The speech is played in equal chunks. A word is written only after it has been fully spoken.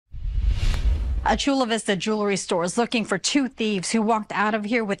A Chula Vista jewelry store is looking for two thieves who walked out of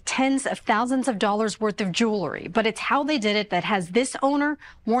here with tens of thousands of dollars worth of jewelry. But it's how they did it that has this owner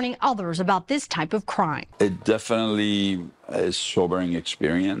warning others about this type of crime. It definitely is sobering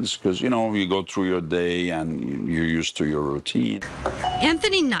experience because, you go through your day and you're used to your routine.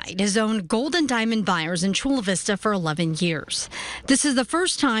 Anthony Knight has owned gold and diamond buyers in Chula Vista for 11 years. This is the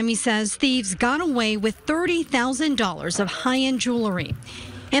first time, he says, thieves got away with $30,000 of high-end jewelry.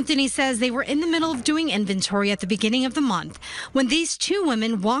 Anthony says they were in the middle of doing inventory at the beginning of the month when these two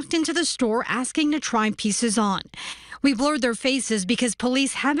women walked into the store asking to try pieces on. We blurred their faces because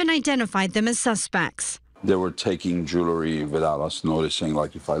police haven't identified them as suspects. They were taking jewelry without us noticing.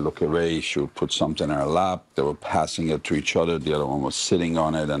 Like if I look away, she would put something in her lap. They were passing it to each other. The other one was sitting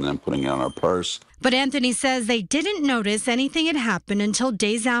on it and then putting it on her purse. But Anthony says they didn't notice anything had happened until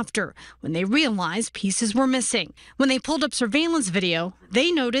days after, when they realized pieces were missing. When they pulled up surveillance video,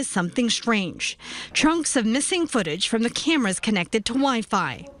 they noticed something strange. Chunks of missing footage from the cameras connected to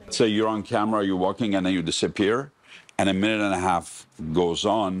Wi-Fi. Say you're on camera, you're walking, and then you disappear, and a minute and a half goes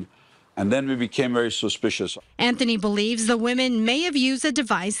on. And then we became very suspicious. Anthony believes the women may have used a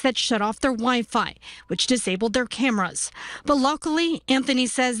device that shut off their Wi-Fi, which disabled their cameras. But luckily, Anthony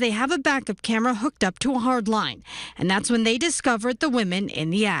says they have a backup camera hooked up to a hard line. And that's when they discovered the women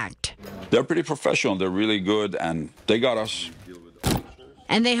in the act. They're pretty professional. They're really good, and they got us.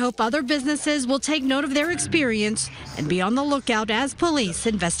 And they hope other businesses will take note of their experience and be on the lookout as police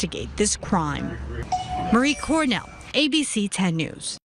investigate this crime. Marie Cornell, ABC 10 News.